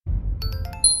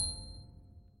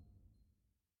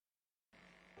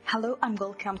Hello and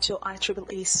welcome to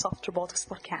IEEE Soft Robotics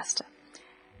Podcast.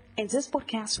 In this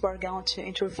podcast, we're going to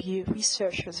interview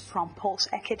researchers from both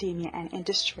academia and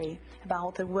industry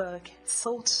about their work,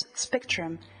 thoughts,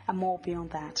 spectrum, and more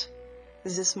beyond that.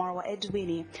 This is Marwa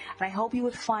Edwini, and I hope you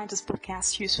will find this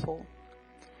podcast useful.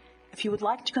 If you would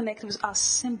like to connect with us,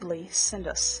 simply send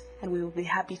us, and we will be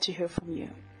happy to hear from you.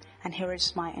 And here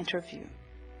is my interview.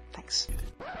 Thanks.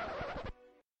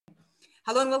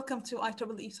 Hello and welcome to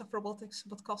IEEE Soft Robotics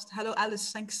Podcast. Hello,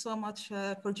 Alice. Thanks so much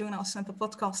for joining us on the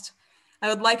podcast. I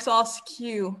would like to ask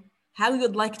you how you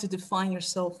would like to define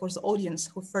yourself for the audience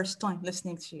who first time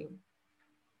listening to you.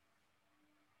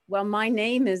 Well, my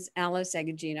name is Alice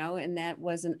Agogino, and that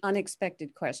was an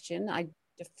unexpected question. I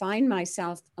define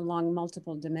myself along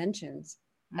multiple dimensions.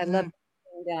 I love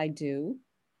everything that I do,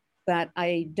 but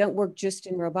I don't work just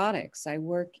in robotics. I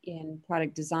work in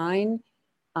product design.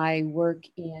 I work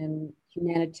in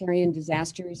humanitarian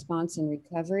disaster response and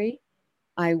recovery.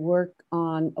 I work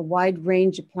on a wide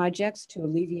range of projects to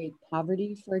alleviate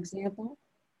poverty, for example.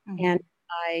 And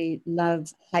I love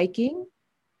hiking,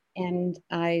 and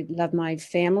I love my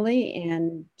family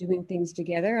and doing things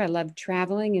together. I love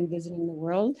traveling and visiting the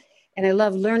world, and I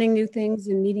love learning new things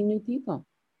and meeting new people.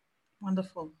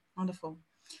 Wonderful, wonderful.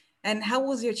 And how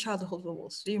was your childhood,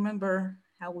 Lewis? Do you remember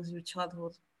how was your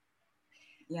childhood?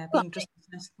 Yeah, being just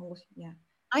yeah.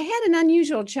 I had an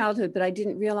unusual childhood, but I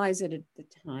didn't realize it at the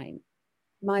time.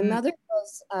 My mother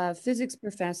was a physics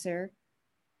professor,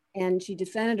 and she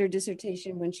defended her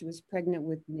dissertation when she was pregnant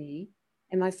with me.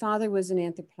 And my father was an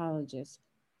anthropologist.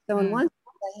 So on one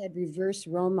side, I had reverse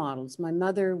role models. My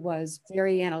mother was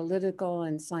very analytical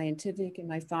and scientific, and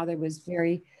my father was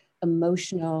very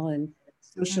emotional and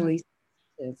socially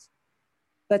sensitive.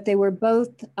 But they were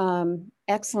both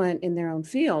excellent in their own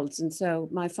fields. And so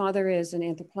my father is an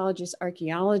anthropologist,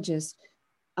 archaeologist,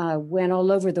 went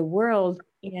all over the world,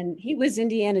 and he was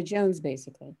Indiana Jones,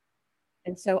 basically.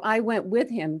 And so I went with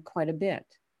him quite a bit.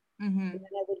 And then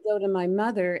I would go to my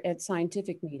mother at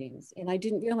scientific meetings, and I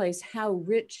didn't realize how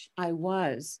rich I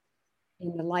was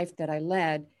in the life that I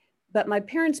led. But my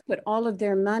parents put all of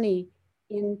their money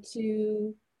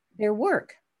into their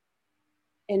work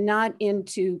and not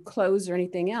into clothes or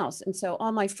anything else. And so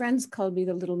all my friends called me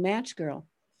the little match girl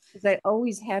because I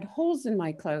always had holes in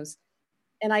my clothes.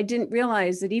 And I didn't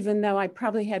realize that even though I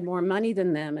probably had more money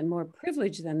than them and more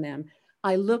privilege than them,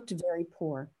 I looked very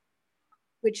poor,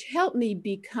 which helped me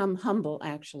become humble,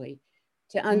 actually,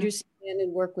 to understand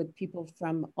and work with people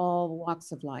from all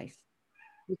walks of life,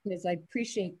 because I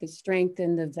appreciate the strength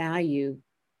and the value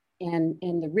and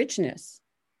the richness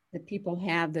that people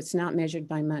have that's not measured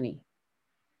by money.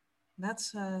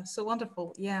 That's so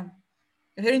wonderful. Yeah.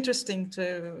 Very interesting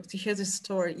to hear this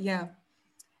story. Yeah.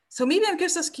 So maybe I'm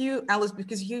curious to ask you, Alice,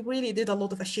 because you really did a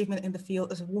lot of achievement in the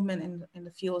field as a woman in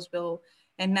the field as well.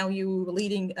 And now you're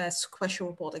leading Squishy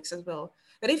Robotics as well.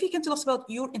 But if you can tell us about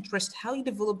your interest, how you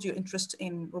developed your interest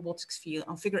in robotics field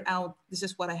and figure out this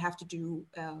is what I have to do,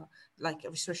 like a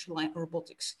research line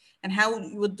robotics, and how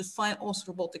you would define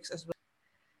also robotics as well.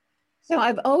 So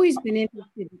I've always been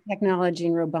interested in technology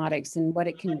and robotics and what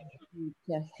it can do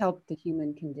to help the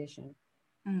human condition.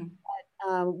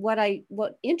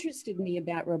 What interested me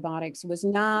about robotics was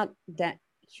not that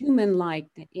human-like,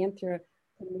 the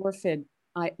anthropomorphic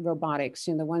robotics,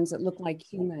 the ones that look like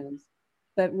humans,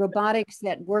 but robotics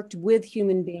that worked with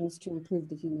human beings to improve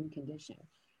the human condition.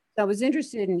 So I was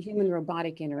interested in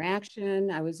human-robotic interaction.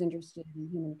 I was interested in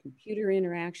human-computer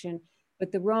interaction,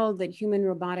 but the role that human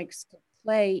robotics could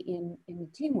play in the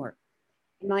teamwork.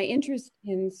 My interest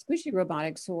in squishy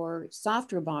robotics or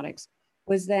soft robotics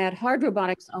was that hard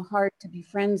robotics are hard to be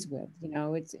friends with.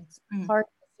 It's hard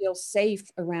to feel safe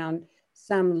around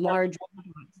some large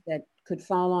robots that could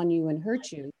fall on you and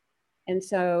hurt you. And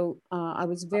so I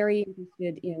was very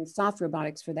interested in soft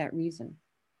robotics for that reason.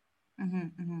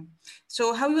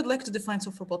 So how you would like to define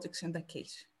soft robotics in that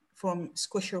case, from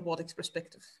squishy robotics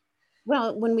perspective?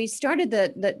 Well, when we started,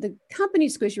 the company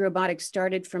Squishy Robotics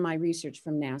started from my research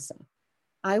from NASA.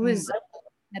 I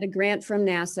had a grant from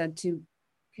NASA to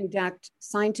conduct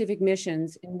scientific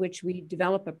missions in which we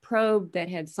develop a probe that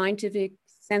had scientific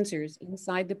sensors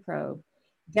inside the probe,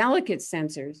 delicate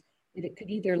sensors that it could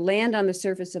either land on the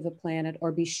surface of a planet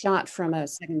or be shot from a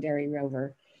secondary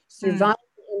rover, survive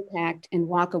the impact and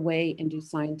walk away and do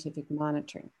scientific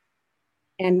monitoring.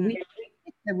 And we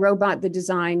the robot, the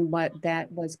design,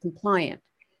 that was compliant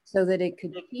so that it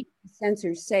could keep the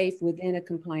sensors safe within a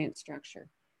compliant structure.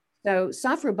 So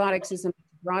soft robotics is a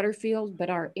broader field,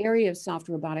 but our area of soft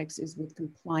robotics is with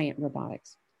compliant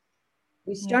robotics.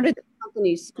 We started the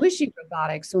company Squishy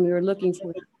Robotics when we were looking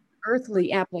for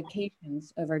earthly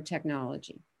applications of our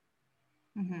technology.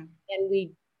 Mm-hmm. And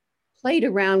we played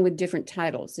around with different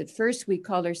titles. At first, we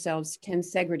called ourselves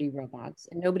tensegrity robots,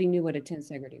 and nobody knew what a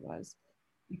tensegrity was.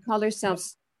 We called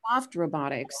ourselves soft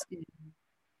robotics.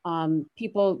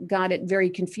 People got it very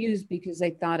confused because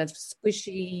they thought of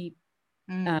squishy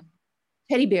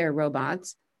teddy bear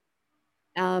robots.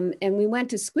 And we went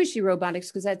to squishy robotics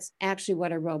because that's actually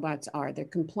what our robots are. They're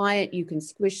compliant. You can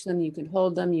squish them, you can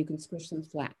hold them, you can squish them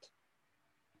flat.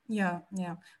 Yeah,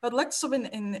 yeah. I'd like to stop in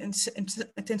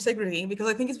tensegrity because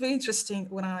I think it's very interesting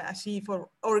when I see for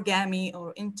origami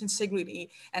or in tensegrity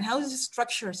and how these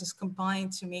structures is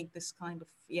combined to make this kind of,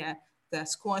 the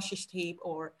squashy shape.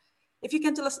 Or if you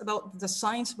can tell us about the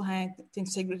science behind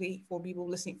tensegrity for people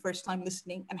listening, first time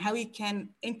listening, and how you can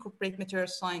incorporate material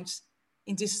science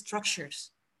in these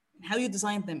structures and how you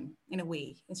design them in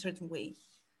a certain way.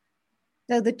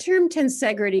 So the term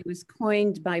tensegrity was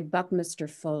coined by Buckminster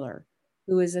Fuller,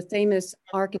 who is a famous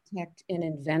architect and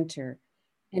inventor.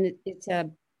 And it's a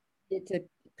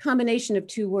combination of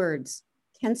two words,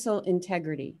 tensile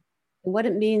integrity. And what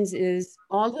it means is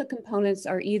all the components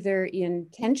are either in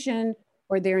tension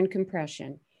or they're in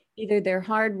compression. Either they're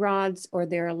hard rods or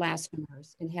they're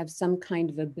elastomers and have some kind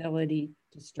of ability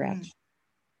to stretch.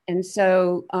 And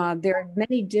so there are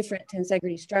many different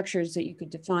tensegrity structures that you could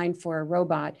define for a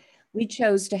robot. We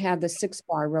chose to have the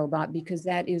 6-bar robot because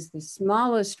that is the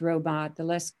smallest robot, the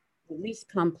least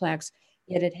complex,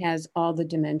 yet it has all the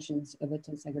dimensions of a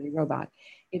tensegrity robot.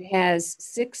 It has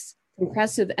 6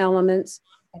 compressive elements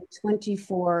and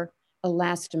 24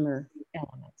 elastomer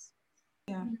elements.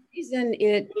 Yeah. The reason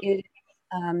it is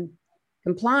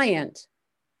compliant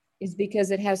is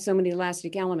because it has so many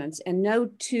elastic elements, and no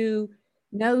two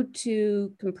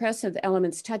compressive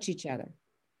elements touch each other.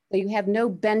 So you have no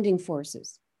bending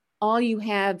forces. All you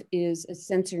have is a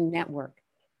sensor network.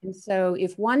 And so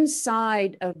if one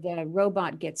side of the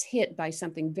robot gets hit by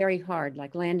something very hard,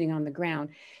 like landing on the ground,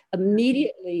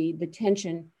 immediately the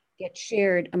tension gets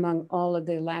shared among all of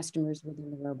the elastomers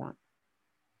within the robot.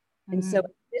 And so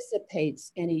it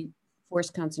dissipates any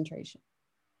force concentration.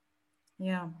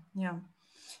 Yeah, yeah.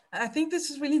 I think this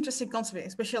is really interesting concept,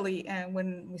 especially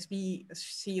when we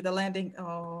see the landing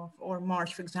of or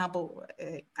Mars, for example.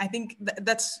 I think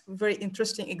that's a very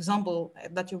interesting example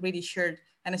that you already shared,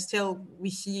 and still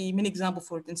we see many examples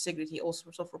for tensegrity, all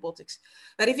sorts of robotics.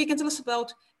 But if you can tell us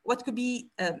about what could be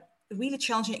really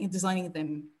challenging in designing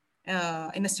them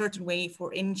in a certain way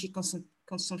for energy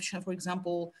consumption, for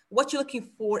example, what you're looking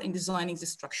for in designing the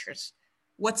structures,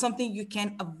 what's something you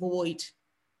can avoid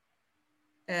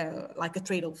like a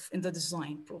trade-off in the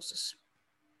design process?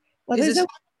 Well,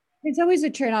 there's always a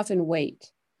trade-off in weight.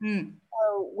 Mm.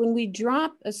 So when we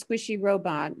drop a squishy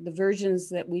robot, the versions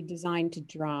that we designed to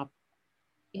drop,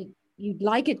 you'd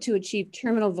like it to achieve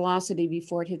terminal velocity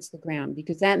before it hits the ground,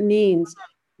 because that means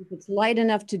if it's light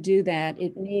enough to do that,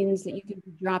 it means that you can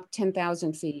drop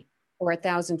 10,000 feet or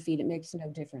 1,000 feet. It makes no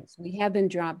difference. We have been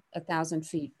dropped 1,000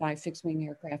 feet by fixed-wing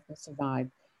aircraft that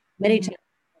survived. Many times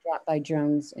dropped by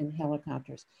drones and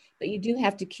helicopters, but you do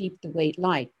have to keep the weight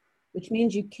light, which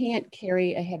means you can't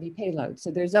carry a heavy payload.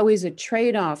 So there's always a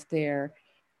trade-off there.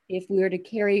 If we were to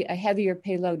carry a heavier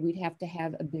payload, we'd have to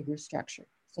have a bigger structure.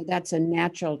 So that's a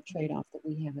natural trade-off that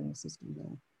we have in the system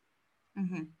there.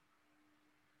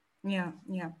 Mm-hmm. Yeah,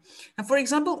 yeah. And for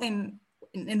example, in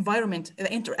environment,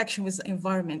 the interaction with the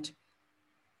environment,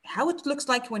 how it looks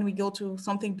like when we go to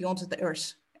something beyond the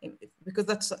Earth, because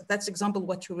that's example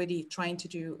what you're already trying to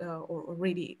do or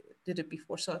already did it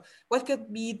before. So what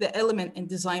could be the element in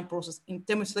design process in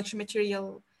terms of selection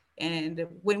material? And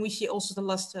when we see also the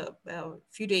last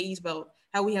few days about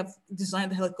how we have designed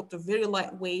the helicopter very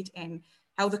lightweight and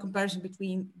how the comparison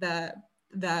between the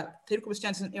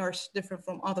circumstances on Earth different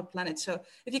from other planets. So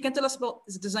if you can tell us about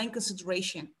the design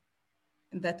consideration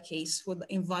in that case for the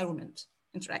environment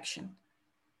interaction.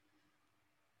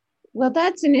 Well,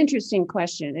 that's an interesting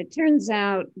question. It turns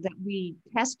out that we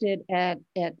tested at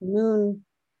moon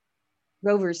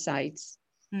rover sites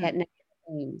at NASA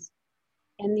Ames.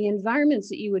 And the environments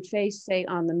that you would face, say,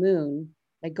 on the moon,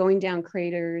 like going down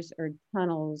craters or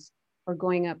tunnels or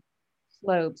going up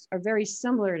slopes, are very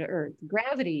similar to Earth.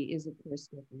 Gravity is, of course,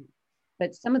 different,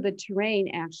 but some of the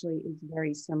terrain actually is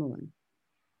very similar.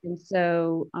 And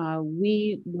so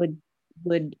we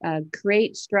would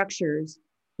create structures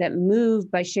that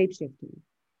move by shapeshifting.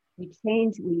 We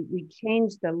change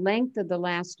the length of the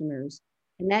elastomers,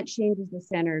 and that changes the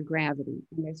center of gravity.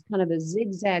 And there's kind of a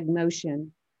zigzag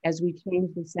motion as we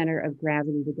change the center of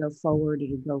gravity to go forward or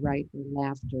to go right or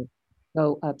left or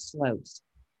go up slopes.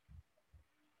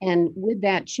 And with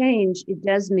that change, it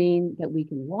does mean that we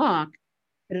can walk,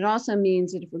 But it also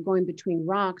means that if we're going between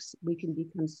rocks, we can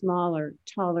become smaller,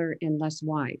 taller, and less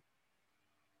wide.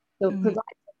 So it provides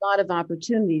a lot of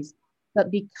opportunities.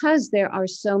 But because there are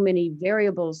so many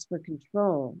variables for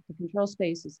control, the control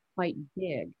space is quite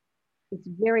big. It's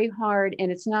very hard, and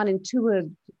it's not intuitive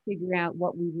to figure out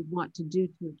what we would want to do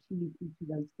to achieve each of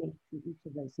those states and each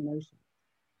of those notions.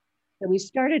 So we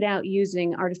started out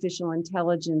using artificial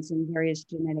intelligence and various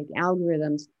genetic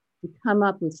algorithms to come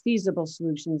up with feasible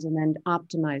solutions and then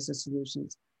optimize the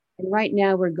solutions. And right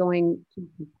now we're going to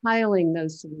compiling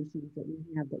those solutions that we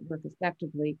have that work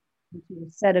effectively into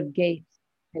a set of gates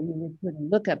that we would put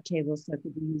in lookup tables so it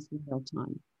could be used in real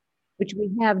time, which we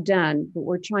have done, but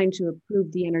we're trying to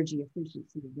improve the energy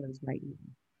efficiency of those right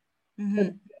now. So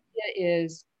the idea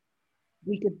is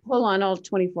we could pull on all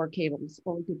 24 cables,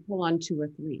 or we could pull on 2 or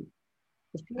 3.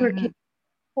 The fewer cables we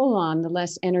pull on, the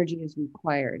less energy is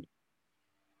required.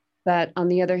 But on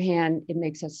the other hand, it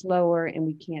makes us slower and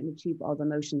we can't achieve all the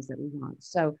motions that we want.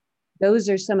 So those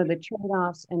are some of the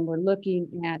trade-offs, and we're looking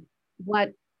at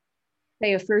what,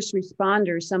 say, a first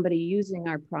responder, somebody using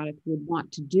our product, would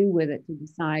want to do with it to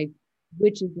decide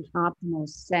which is the optimal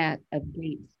set of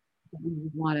gates that we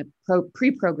would want to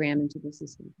pre-program into the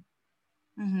system.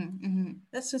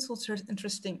 That's so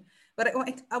interesting. But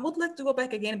I would like to go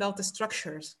back again about the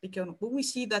structures, because when we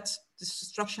see that the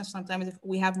structures, sometimes if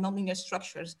we have nonlinear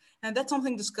structures, and that's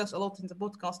something discussed a lot in the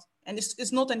podcast, and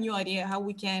it's not a new idea how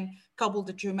we can couple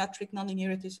the geometric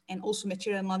nonlinearities and also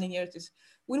material nonlinearities.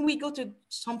 When we go to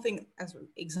something as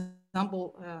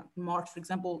example, Mars, for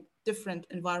example, different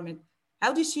environment,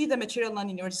 how do you see the material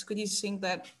nonlinearities? Could you think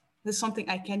that there's something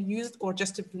I can use, or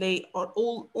just to play, or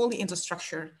only in the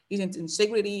structure, using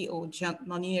integrity or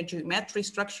nonlinear geometry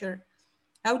structure?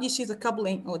 How do you see the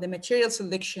coupling or the material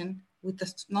selection with the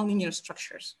nonlinear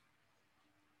structures?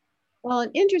 Well,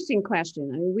 an interesting question.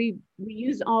 I mean, we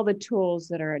use all the tools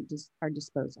that are at our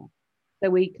disposal. So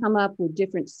we come up with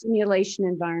different simulation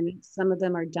environments. Some of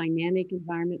them are dynamic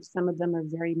environments. Some of them are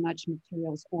very much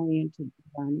materials-oriented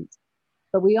environments.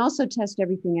 But we also test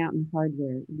everything out in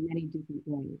hardware in many different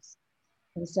ways.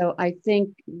 And so I think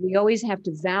we always have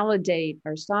to validate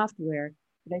our software,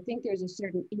 but I think there's a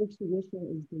certain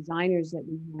intuition as designers that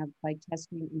we have by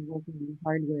testing and working in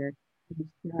hardware and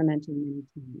experimenting many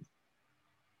times.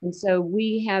 And so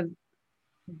we have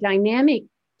dynamic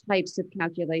types of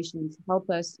calculations help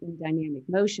us in dynamic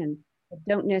motion, but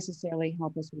don't necessarily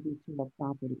help us with material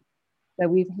property. So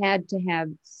we've had to have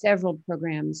several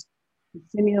programs to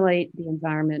simulate the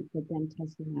environment, but then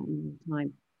test it out in real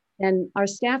time. And our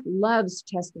staff loves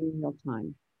testing in real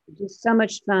time. It's just so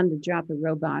much fun to drop a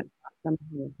robot from a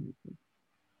helicopter.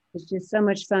 It's just so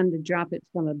much fun to drop it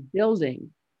from a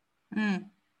building.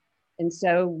 And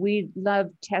so we love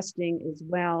testing as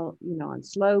well, you know, on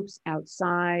slopes,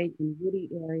 outside, in woody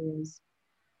areas.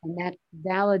 And that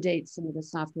validates some of the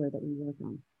software that we work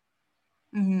on.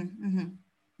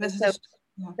 So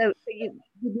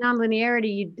with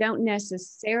nonlinearity, you don't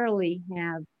necessarily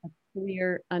have a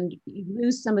clear, you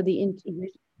lose some of the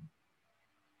intuition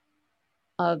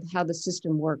of how the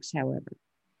system works, however.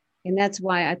 And that's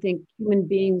why I think human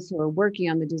beings who are working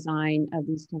on the design of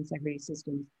these tensegrity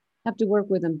systems have to work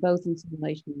with them both in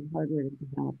simulation and hardware to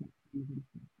develop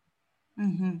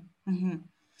it.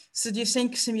 So do you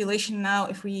think simulation now,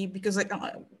 because like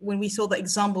when we saw the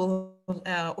example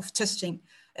of testing,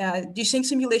 do you think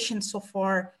simulation so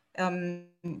far,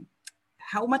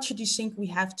 how much do you think we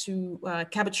have to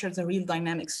capture the real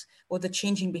dynamics or the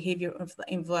changing behavior of the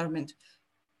environment?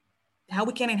 How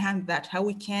we can enhance that, how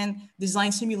we can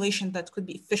design simulation that could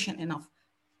be efficient enough?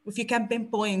 If you can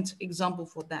pinpoint example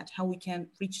for that, how we can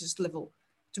reach this level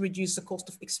to reduce the cost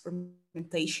of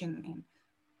experimentation, and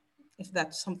if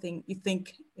that's something you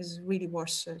think is really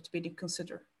worth to be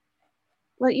considered.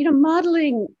 Well, you know,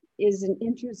 modeling is an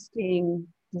interesting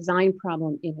design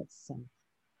problem in itself.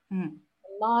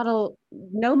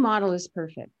 No model is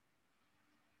perfect.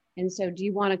 And so do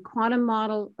you want a quantum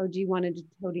model or do you want a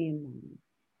Newtonian model?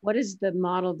 What is the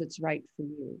model that's right for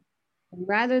you? And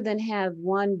rather than have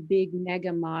one big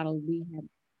mega model, we have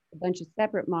a bunch of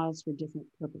separate models for different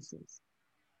purposes.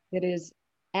 That is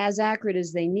as accurate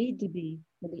as they need to be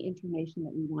for the information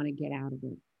that we want to get out of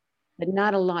it, but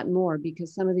not a lot more,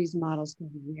 because some of these models can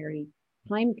be very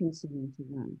time consuming to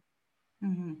run.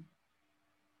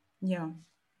 Yeah,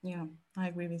 I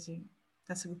agree with you.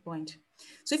 That's a good point.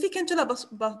 So if you can tell us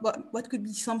about what could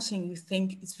be something you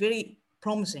think is very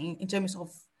promising in terms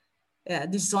of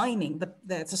designing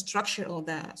the structure of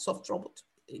the soft robot.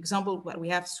 Example, where we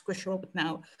have Squish Robot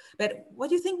now, but what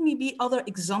do you think maybe other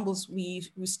examples we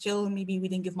still maybe we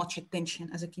didn't give much attention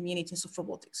as a community in soft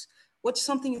robotics? What's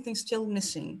something you think still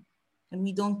missing and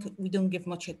we don't give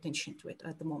much attention to it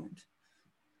at the moment.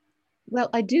 Well,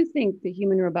 I do think the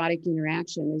human robotic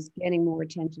interaction is getting more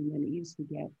attention than it used to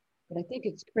get, but I think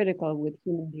it's critical with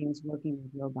human beings working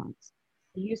with robots.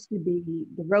 It used to be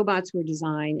the robots were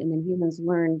designed and then humans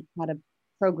learned how to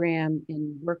program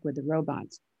and work with the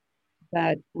robots.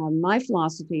 But my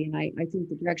philosophy, and I think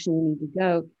the direction we need to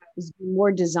go, is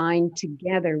more designed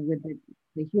together with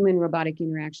the human robotic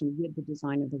interaction with the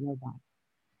design of the robot.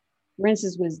 For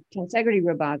instance, with tensegrity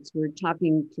robots, we're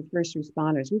talking to first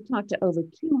responders. We've talked to over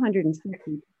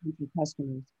 250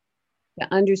 customers to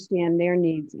understand their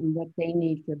needs and what they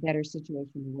need for better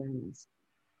situation awareness.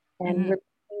 And we're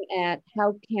looking at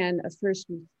how can a first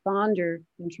responder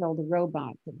control the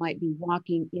robot that might be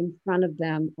walking in front of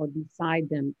them or beside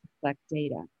them to collect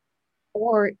data,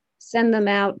 or send them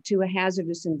out to a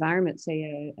hazardous environment,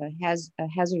 say a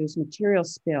hazardous material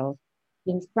spill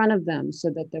in front of them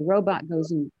so that the robot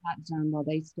goes in the hot zone while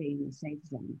they stay in the safe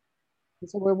zone. And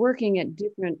so we're working at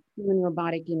different human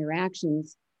robotic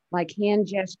interactions like hand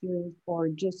gestures or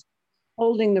just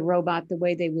holding the robot the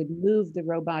way they would move the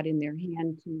robot in their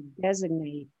hand to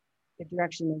designate the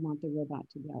direction they want the robot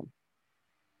to go.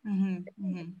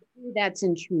 That's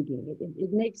intriguing.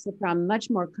 It makes the problem much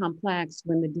more complex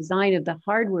when the design of the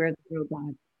hardware of the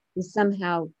robot is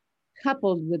somehow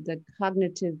coupled with the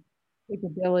cognitive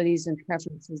capabilities and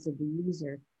preferences of the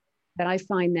user. But I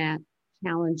find that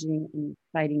challenging and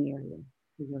exciting area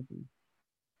to work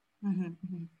in.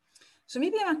 So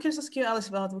maybe I'm curious to ask you, Alice,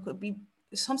 about what could be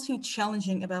something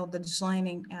challenging about the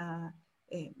designing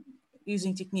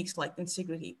using techniques like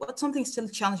tensegrity. What's something still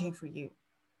challenging for you,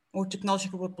 or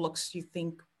technological roadblocks you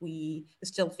think we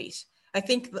still face? I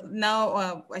think that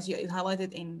now, as you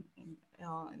highlighted in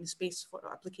the space for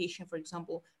application, for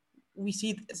example, we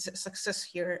see success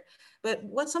here, but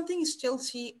what's something you still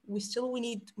see we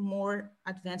need more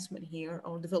advancement here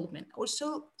or development, or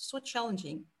still so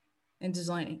challenging in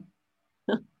designing?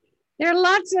 There are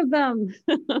lots of them.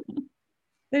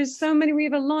 There's so many. We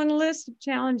have a long list of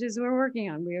challenges we're working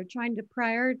on. We are trying to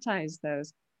prioritize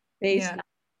those based on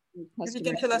if you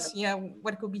can tell us,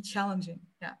 what could be challenging.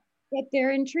 But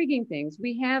they're intriguing things.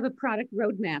 We have a product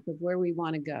roadmap of where we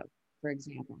want to go, for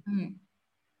example.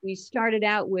 We started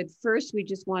out with, first, we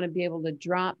just want to be able to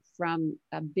drop from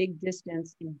a big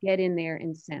distance and get in there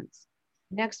and sense.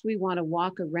 Next, we want to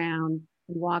walk around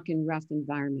and walk in rough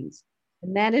environments.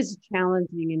 And that is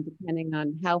challenging, and depending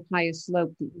on how high a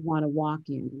slope that you want to walk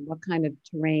in and what kind of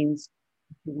terrains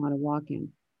you want to walk in.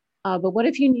 But what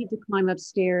if you need to climb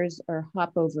upstairs or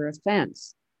hop over a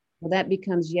fence? Well, that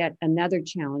becomes yet another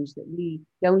challenge that we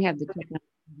don't have the technology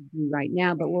to do right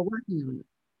now, but we're working on it.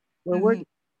 We're working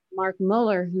with Mark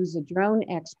Muller, who's a drone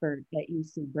expert at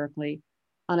UC Berkeley,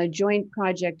 on a joint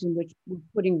project in which we're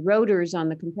putting rotors on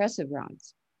the compressive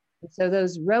rods. And so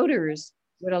those rotors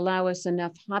would allow us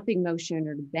enough hopping motion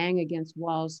or to bang against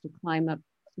walls to climb up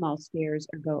small stairs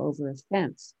or go over a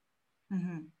fence.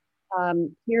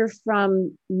 Hear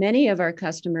from many of our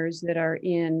customers that are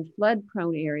in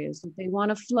flood-prone areas that they want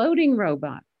a floating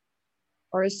robot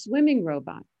or a swimming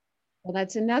robot. Well,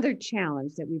 that's another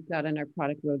challenge that we've got on our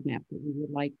product roadmap that we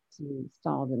would like to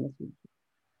solve in the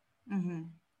future.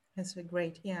 That's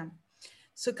great,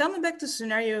 So coming back to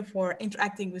scenario for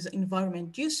interacting with the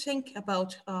environment, do you think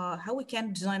about how we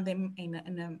can design them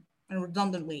in a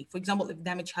redundant way? For example, if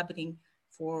damage happening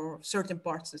for certain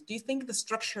parts, do you think the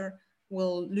structure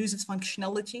will lose its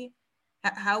functionality?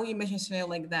 How you imagine a scenario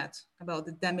like that about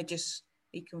the damages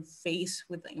they can face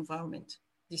with the environment?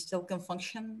 They still can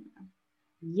function?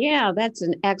 Yeah, that's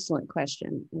an excellent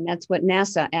question. And that's what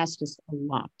NASA asked us a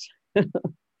lot.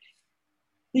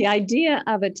 The idea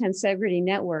of a tensegrity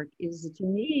network is that you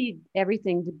need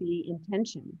everything to be in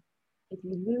tension. If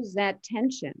you lose that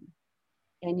tension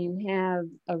and you have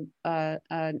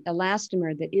an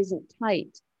elastomer that isn't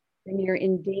tight, then you're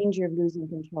in danger of losing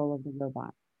control of the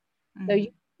robot. So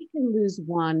you can lose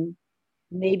one,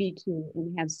 maybe two,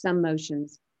 and have some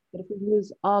motions. But if we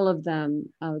lose all of them,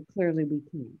 clearly we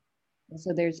can't. And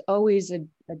so there's always a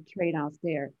trade-off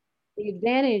there. The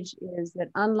advantage is that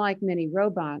unlike many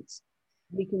robots,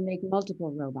 we can make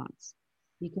multiple robots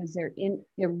because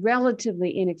they're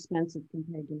relatively inexpensive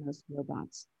compared to most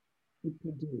robots we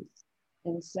produce.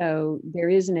 And so there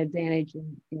is an advantage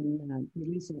in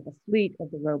releasing a fleet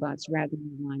of the robots rather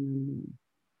than relying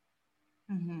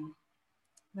on one.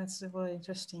 That's very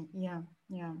interesting.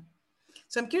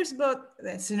 So I'm curious about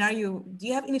the scenario. Do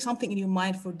you have something in your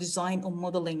mind for design or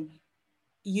modeling?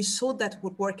 You saw that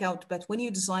would work out, but when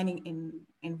you're designing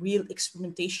in real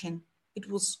experimentation,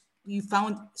 you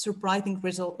found surprising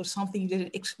result or something you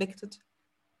didn't expect it?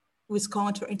 It was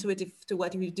counterintuitive to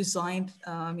what you designed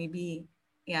maybe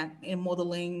yeah, in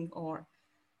modeling, or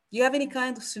do you have any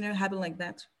kind of scenario happen like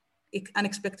that?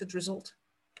 Unexpected result?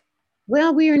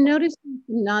 Well, we are noticing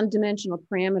some non-dimensional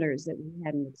parameters that we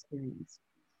hadn't experienced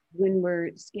when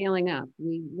we're scaling up.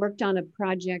 We worked on a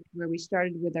project where we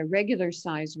started with a regular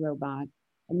size robot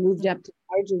and moved up to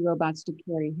larger robots to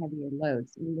carry heavier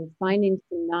loads. And we're finding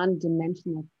some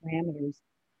non-dimensional parameters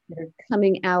that are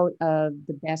coming out of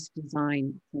the best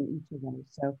design from each of those.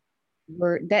 So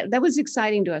that was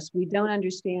exciting to us. We don't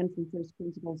understand from first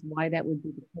principles why that would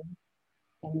be the case.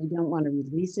 And we don't want to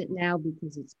release it now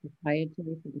because it's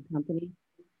proprietary for the company.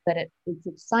 But it's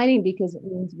exciting because it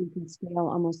means we can scale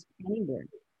almost anywhere,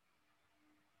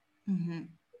 a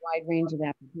wide range of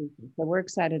applications. So we're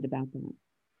excited about that.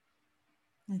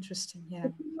 Interesting, yeah.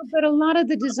 But a lot of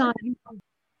the design,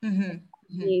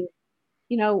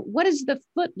 what does the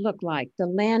foot look like? The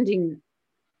landing,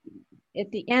 at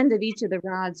the end of each of the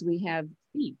rods, we have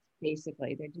feet,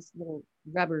 basically. They're just little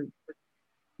rubber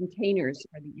containers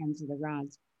for the ends of the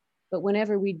rods. But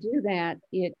whenever we do that,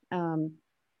 it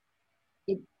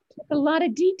took a lot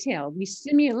of detail. We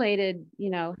simulated,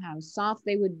 how soft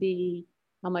they would be,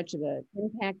 how much of an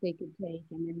impact they could take,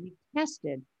 and then we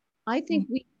tested. I think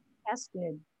we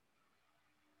tested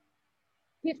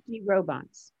 50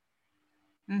 robots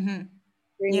during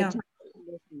the time we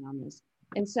were working on this.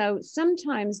 And so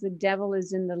sometimes the devil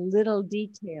is in the little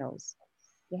details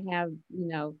to have,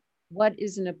 what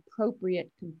is an appropriate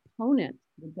component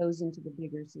that goes into the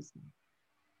bigger system.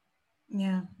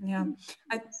 Yeah.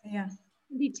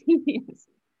 Be tedious,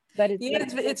 but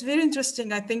it's very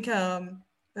interesting. I think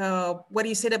what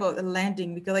you said about the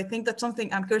landing, because I think that's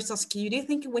something I'm curious to ask you. Do you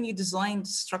think when you design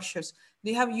structures,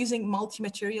 do you have using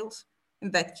multi-materials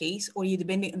in that case, or are you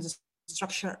depending on the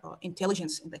structure or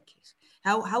intelligence in that case?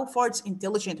 How far it's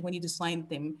intelligent when you design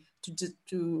them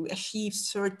to achieve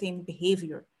certain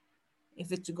behavior?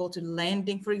 If it's to go to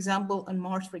landing, for example, on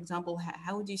Mars, for example,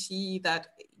 how do you see that?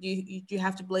 Do you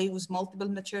have to play with multiple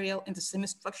material in the same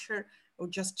structure, or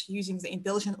just using the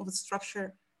intelligence of the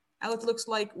structure? How it looks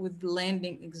like with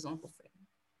landing example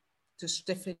to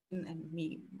Stefan and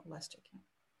me, Elastic.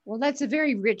 Well, that's a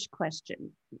very rich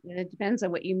question, and it depends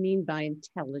on what you mean by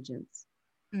intelligence.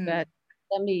 But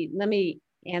let me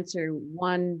answer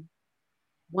one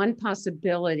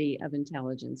possibility of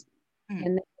intelligence,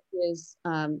 and that is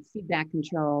feedback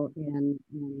control and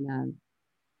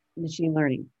machine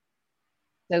learning.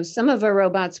 So some of our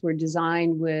robots were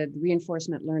designed with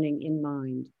reinforcement learning in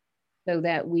mind, so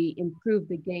that we improve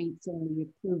the gates and we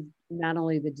improve not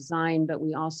only the design, but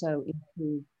we also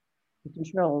improve the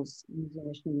controls using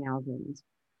machine algorithms.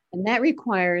 And that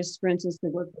requires, for instance, the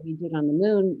work that we did on the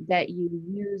moon, that you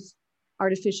use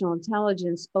artificial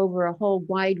intelligence over a whole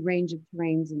wide range of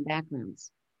terrains and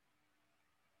backgrounds.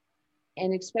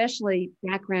 And especially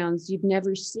backgrounds you've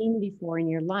never seen before in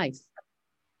your life.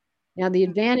 Now, the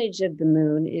advantage of the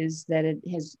moon is that a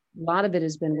lot of it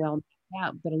has been well mapped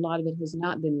out, but a lot of it has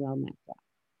not been well mapped out.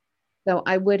 So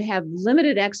I would have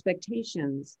limited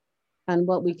expectations on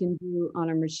what we can do on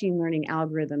our machine learning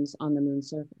algorithms on the moon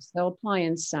surface. They'll apply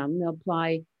in some, they'll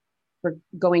apply for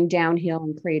going downhill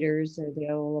in craters, or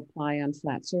they'll apply on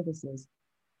flat surfaces.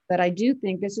 But I do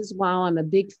think this is why I'm a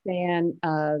big fan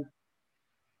of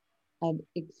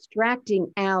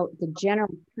extracting out the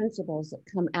general principles that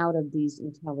come out of these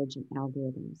intelligent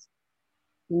algorithms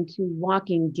into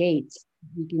walking gates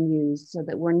we can use, so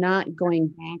that we're not going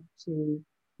back to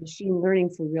machine learning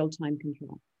for real-time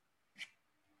control.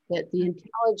 That the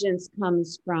intelligence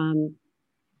comes from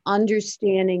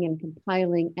understanding and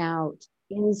compiling out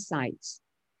insights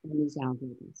in these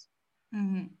algorithms.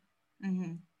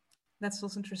 That's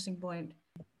also an interesting point.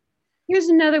 Here's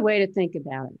another way to think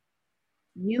about it.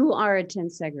 You are a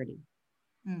tensegrity.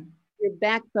 Your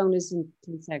backbone is in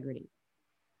tensegrity.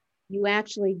 You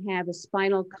actually have a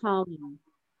spinal column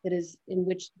that is in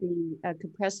which the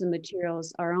compressive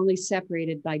materials are only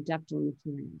separated by ductile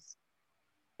materials.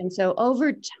 And so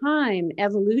over time,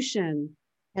 evolution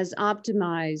has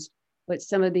optimized what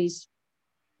some of these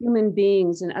human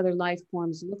beings and other life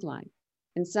forms look like.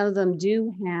 And some of them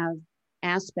do have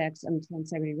aspects of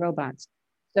tensegrity robots.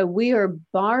 So we are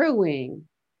borrowing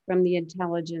from the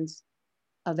intelligence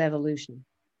of evolution.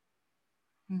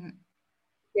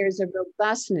 There's a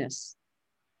robustness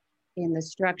in the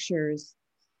structures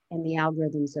and the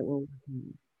algorithms that we're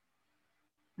working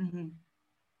on.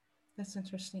 That's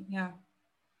interesting, yeah.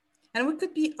 And what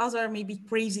could be other maybe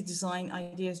crazy design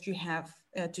ideas you have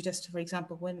to test, for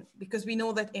example, because we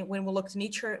know that when we look to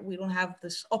nature, we don't have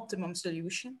this optimum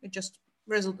solution, it's just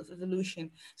result of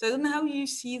evolution. So I don't know how you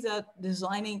see that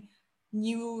designing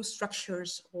new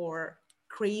structures or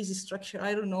crazy structure.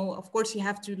 I don't know. Of course, you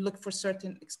have to look for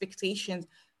certain expectations.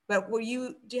 But do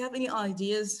you have any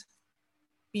ideas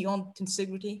beyond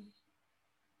tensegrity?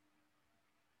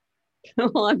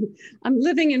 Well, I'm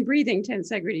living and breathing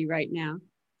tensegrity right now.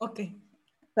 Okay.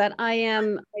 But I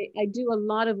do a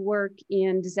lot of work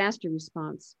in disaster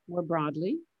response more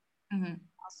broadly,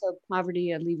 also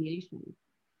poverty alleviation.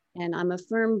 And I'm a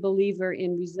firm believer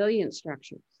in resilient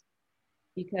structures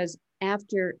because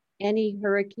after any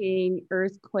hurricane,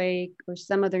 earthquake, or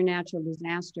some other natural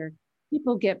disaster,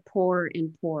 people get poorer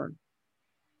and poorer.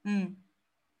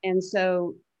 And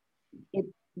so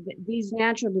these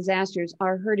natural disasters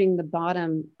are hurting the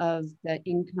bottom of the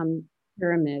income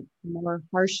pyramid more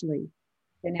harshly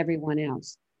than everyone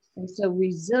else. And so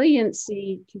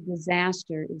resiliency to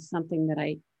disaster is something that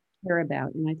I care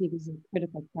about and I think is a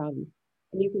critical problem.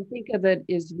 And you can think of it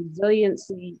as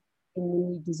resiliency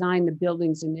when you design the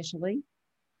buildings initially.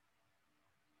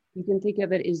 You can think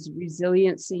of it as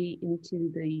resiliency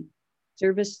into the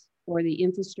service or the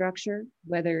infrastructure,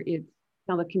 whether it's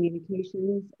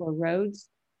telecommunications or roads.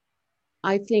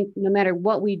 I think no matter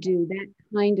what we do, that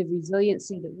kind of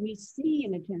resiliency that we see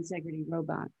in a tensegrity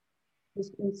robot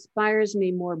just inspires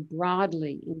me more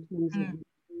broadly in terms of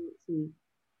resiliency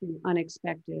to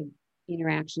unexpected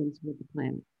interactions with the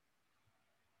planet.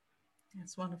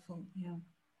 That's wonderful. Yeah.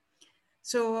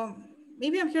 So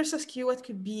maybe I'm curious to ask you what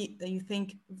could be, you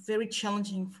think, very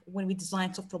challenging when we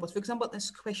design soft robots. For example, the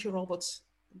squishy robots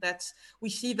that we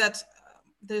see that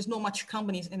there's not much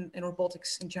companies in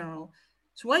robotics in general.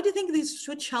 So why do you think it is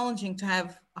so challenging to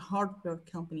have a hardware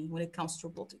company when it comes to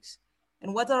robotics?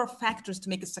 And what are factors to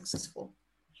make it successful?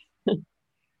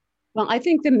 Well, I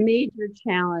think the major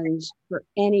challenge for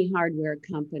any hardware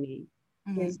company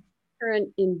is current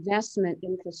investment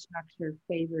infrastructure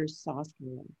favors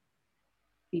software.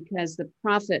 Because the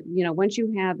profit, once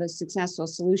you have a successful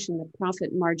solution, the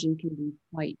profit margin can be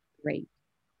quite great.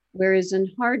 Whereas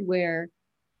in hardware,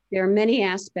 there are many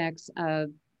aspects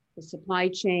of the supply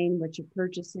chain, what you're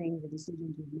purchasing, the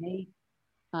decisions you make,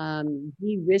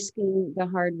 de-risking the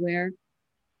hardware,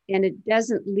 and it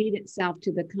doesn't lead itself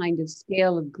to the kind of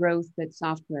scale of growth that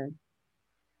software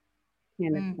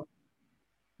can afford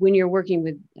when you're working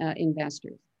with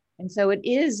investors. And so it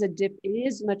is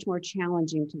much more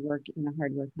challenging to work in a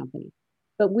hardware company.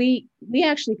 But we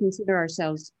actually consider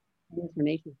ourselves an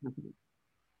information company.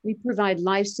 We provide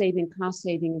life-saving,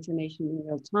 cost-saving information in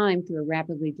real time through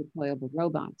rapidly deployable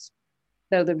robots.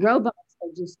 So the robots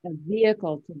are just a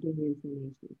vehicle to give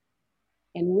information.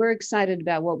 And we're excited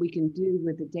about what we can do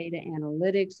with the data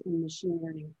analytics and machine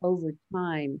learning over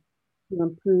time to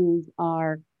improve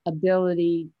our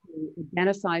ability to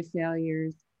identify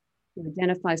failures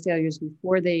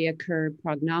before they occur,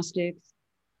 prognostics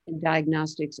and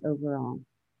diagnostics overall,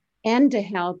 and to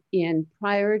help in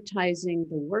prioritizing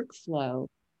the workflow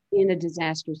in a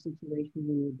disaster situation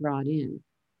when you're brought in,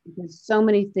 because so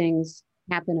many things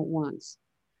happen at once.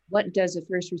 What does a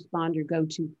first responder go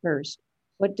to first?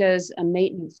 What does a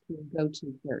maintenance crew go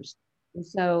to first? And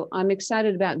so I'm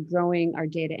excited about growing our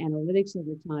data analytics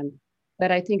over time,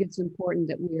 but I think it's important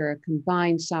that we are a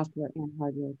combined software and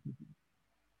hardware company.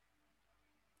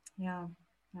 Yeah,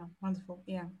 wonderful.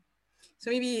 Yeah. So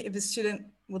maybe if the student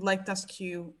would like to ask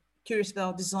you, curious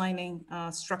about designing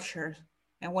structure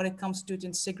and when it comes to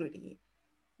tensegrity,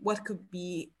 what could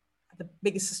be the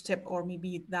biggest step or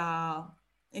maybe the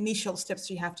initial steps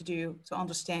you have to do to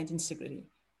understand tensegrity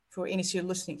for any student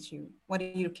listening to you? What do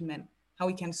you recommend? How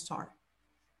we can start?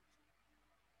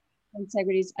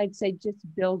 Tensegrity, I'd say just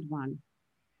build one.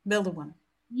 Build one.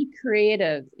 Be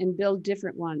creative and build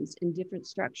different ones in different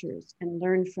structures and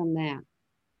learn from that.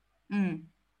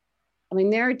 I mean,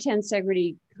 there are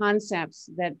tensegrity concepts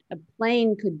that a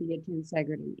plane could be a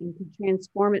tensegrity and could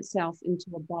transform itself into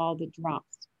a ball that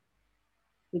drops.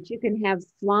 But you can have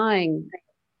flying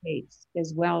states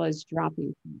as well as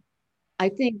dropping. I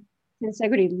think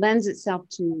tensegrity lends itself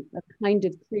to a kind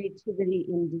of creativity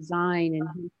in design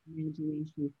and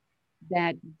imagination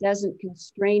that doesn't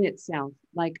constrain itself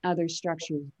like other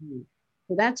structures do.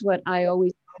 So that's what I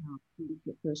always tell people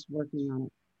get first working on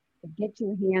it. But get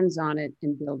your hands on it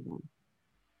and build one.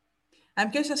 I'm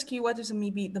curious to ask you, what is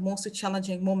maybe the most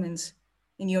challenging moments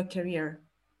in your career?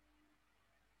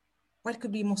 What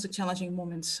could be most challenging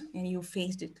moments and you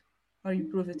faced it or you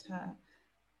proved it?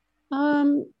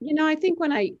 I think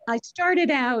when I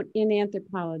started out in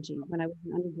anthropology, when I was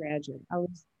an undergraduate, I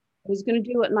was going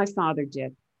to do what my father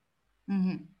did.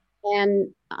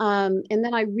 And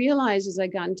then I realized as I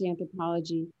got into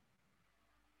anthropology,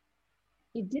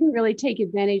 it didn't really take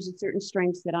advantage of certain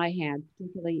strengths that I had,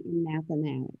 particularly in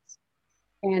mathematics.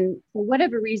 And for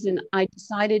whatever reason, I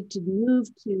decided to move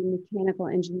to mechanical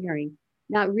engineering,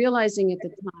 not realizing at the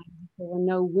time there were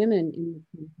no women in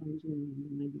mechanical engineering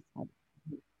when I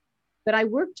decided. But I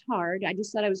worked hard. I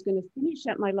just said I was going to finish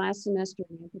up my last semester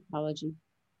in anthropology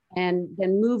and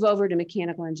then move over to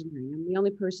mechanical engineering. I'm the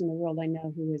only person in the world I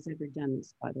know who has ever done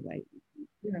this, by the way.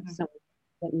 Someone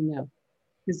let me know,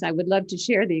 because I would love to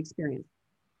share the experience.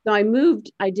 So I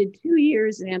moved, I did 2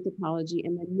 years in anthropology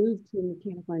and then moved to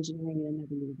mechanical engineering at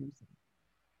another university.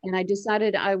 And I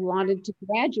decided I wanted to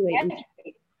graduate.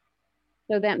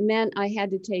 So that meant I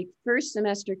had to take first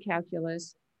semester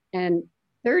calculus and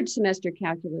third semester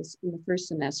calculus in the first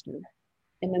semester.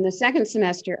 And then the second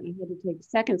semester, I had to take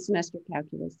second semester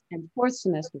calculus and fourth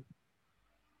semester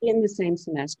in the same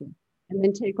semester, and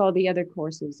then take all the other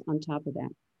courses on top of that.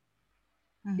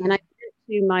 And I went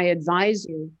to my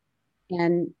advisor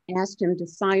and asked him to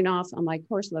sign off on my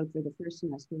course load for the first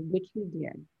semester, which he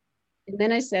did. And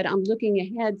then I said, I'm looking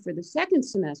ahead for the second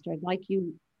semester. I'd like you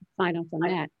to sign off on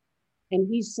that. And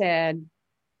he said,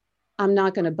 I'm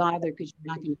not going to bother because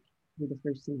you're not going to do the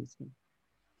first semester.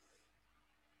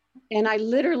 And I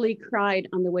literally cried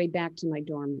on the way back to my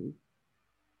dorm room.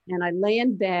 And I lay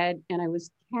in bed and I was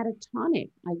catatonic.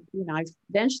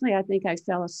 Eventually I think I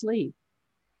fell asleep.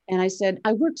 And I said,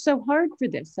 I worked so hard for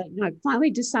this. I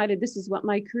finally decided this is what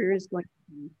my career is going to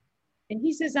be. And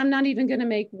he says, I'm not even going to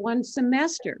make one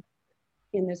semester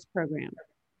in this program.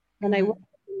 And I woke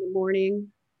up in the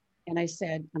morning and I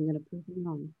said, I'm going to prove him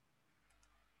wrong.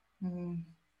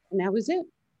 And that was it.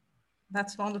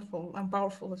 That's wonderful and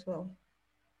powerful as well.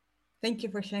 Thank you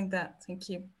for sharing that. Thank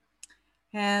you.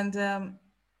 And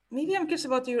maybe I'm curious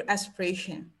about your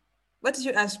aspiration. What is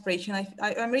your aspiration?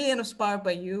 I'm really inspired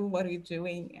by you. What are you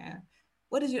doing?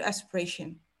 What is your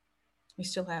aspiration? You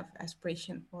still have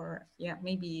aspiration for,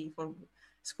 maybe for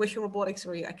spatial robotics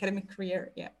or your academic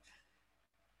career. Yeah.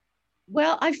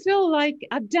 Well, I feel like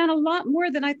I've done a lot more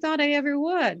than I thought I ever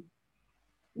would.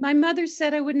 My mother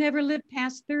said I would never live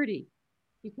past 30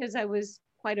 because I was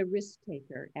quite a risk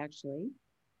taker, actually.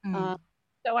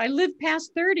 So I lived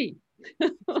past 30.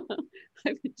 I've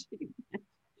achieved that.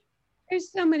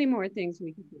 There's so many more things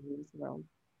we can do in this world.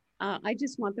 I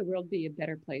just want the world to be a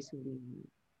better place where we live.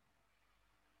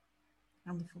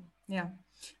 Wonderful. Yeah.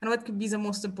 And what could be the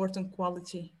most important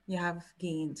quality you have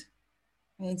gained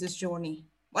in this journey?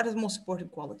 What is the most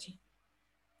important quality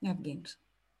you have gained?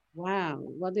 Wow.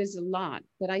 Well, there's a lot,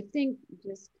 but I think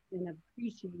just an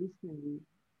appreciation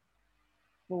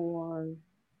for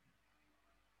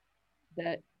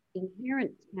the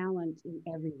inherent talent in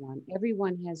everyone.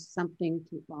 Everyone has something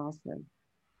to offer.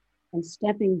 And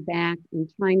stepping back and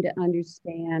trying to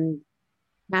understand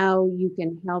how you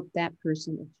can help that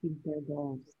person achieve their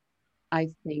goals, I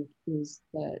think is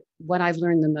what I've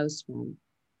learned the most from.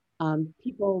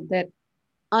 People that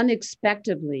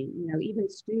unexpectedly, even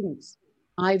students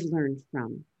I've learned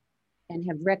from and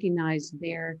have recognized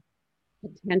their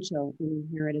potential and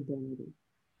inherent ability.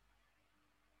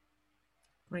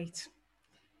 Great.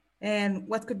 And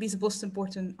what could be the most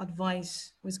important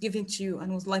advice was given to you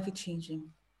and was life-changing,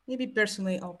 maybe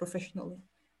personally or professionally?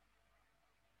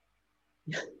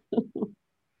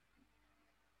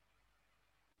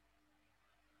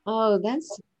 Oh,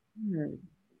 that's hard.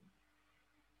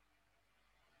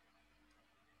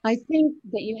 I think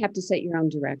that you have to set your own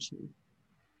direction.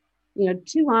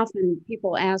 Too often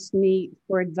people ask me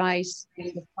for advice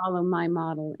and to follow my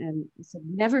model, and I said,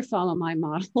 never follow my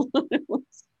model.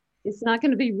 It's not going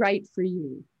to be right for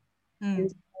you. And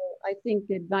so I think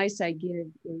the advice I give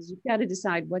is you've got to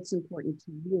decide what's important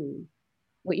to you,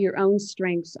 what your own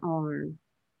strengths are,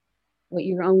 what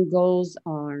your own goals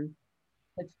are,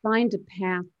 but find a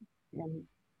path and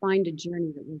find a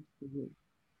journey that works for you.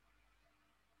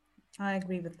 I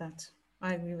agree with that.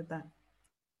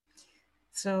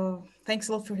 So thanks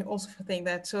a lot for saying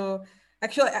that. So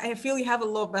actually, I feel you have a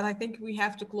lot, but I think we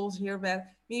have to close here. But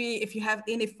maybe if you have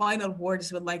any final words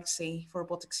you would like to say for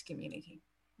robotics community,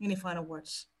 any final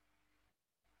words?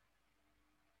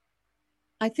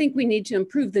 I think we need to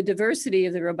improve the diversity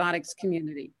of the robotics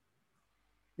community,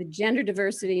 the gender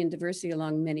diversity and diversity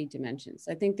along many dimensions.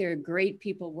 I think there are great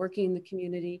people working in the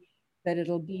community, but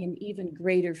it'll be an even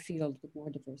greater field with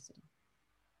more diversity.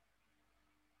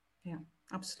 Yeah,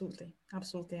 absolutely.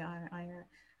 I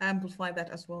amplify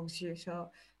that as well with you. So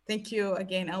thank you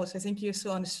again, Alice. I think you're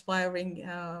so inspiring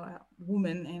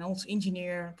woman and also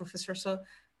engineer, professor. So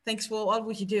thanks for all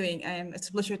what you're doing. And it's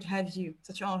a pleasure to have you.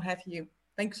 Such an honor to have you.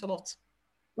 Thanks a lot.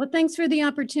 Well, thanks for the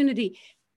opportunity.